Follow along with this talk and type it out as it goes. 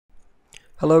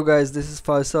Hello guys, this is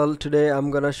Faisal. Today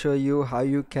I'm gonna show you how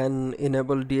you can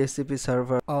enable DHCP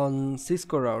server on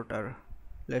Cisco router.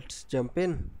 Let's jump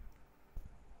in.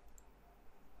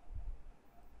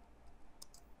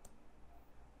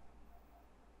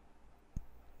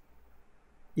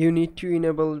 You need to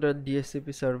enable the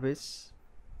DHCP service.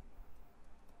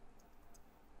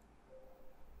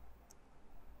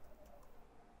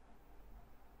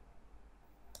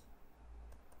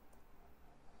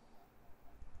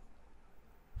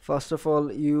 First of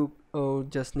all, you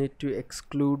just need to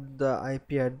exclude the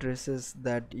IP addresses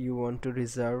that you want to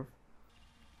reserve.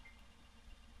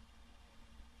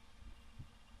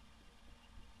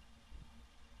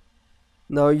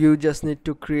 Now you just need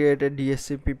to create a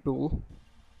DHCP pool.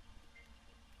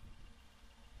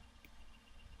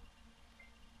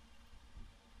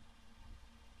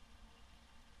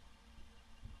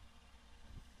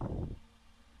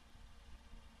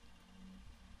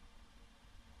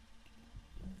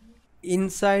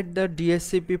 Inside the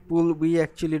DHCP pool, we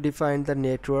actually define the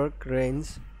network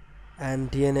range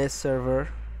and DNS server,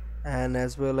 and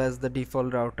as well as the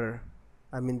default router,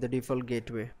 the default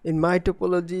gateway. In my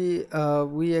topology,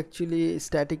 we actually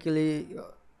statically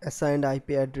assigned IP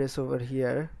address over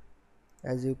here.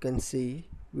 As you can see,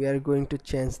 we are going to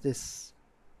change this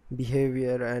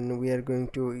behavior and we are going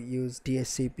to use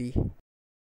DHCP.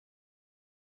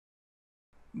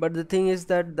 But the thing is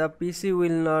that the PC will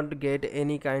not get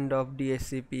any kind of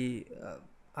DHCP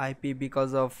IP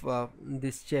because of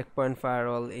this checkpoint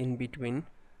firewall in between.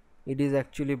 It is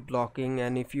actually blocking,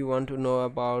 and if you want to know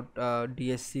about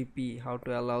DHCP, how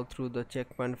to allow through the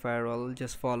checkpoint firewall,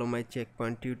 just follow my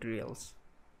checkpoint tutorials.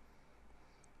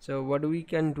 So what we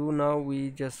can do now,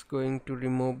 we just going to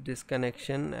remove this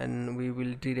connection and we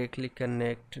will directly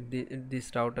connect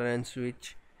this router and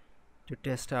switch to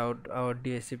test out our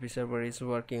DHCP server is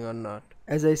working or not.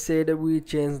 As I said, we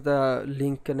changed the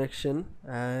link connection,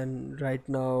 and right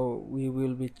now we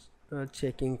will be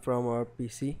checking from our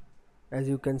PC. As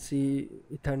you can see,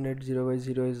 Ethernet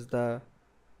 0x0 is the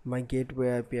my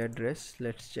gateway IP address.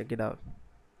 Let's check it out.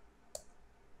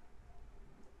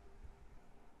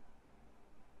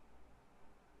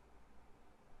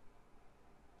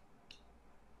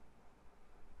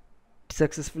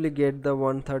 Successfully get the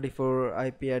 134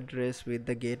 IP address with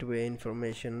the gateway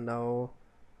information. Now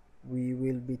we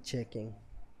will be checking.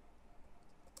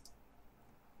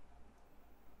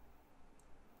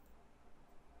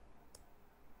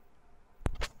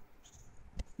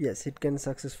 Yes, it can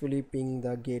successfully ping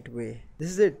the gateway. This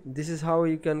is it. This is how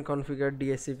you can configure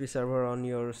DHCP server on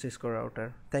your Cisco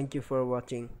router. Thank you for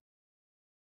watching.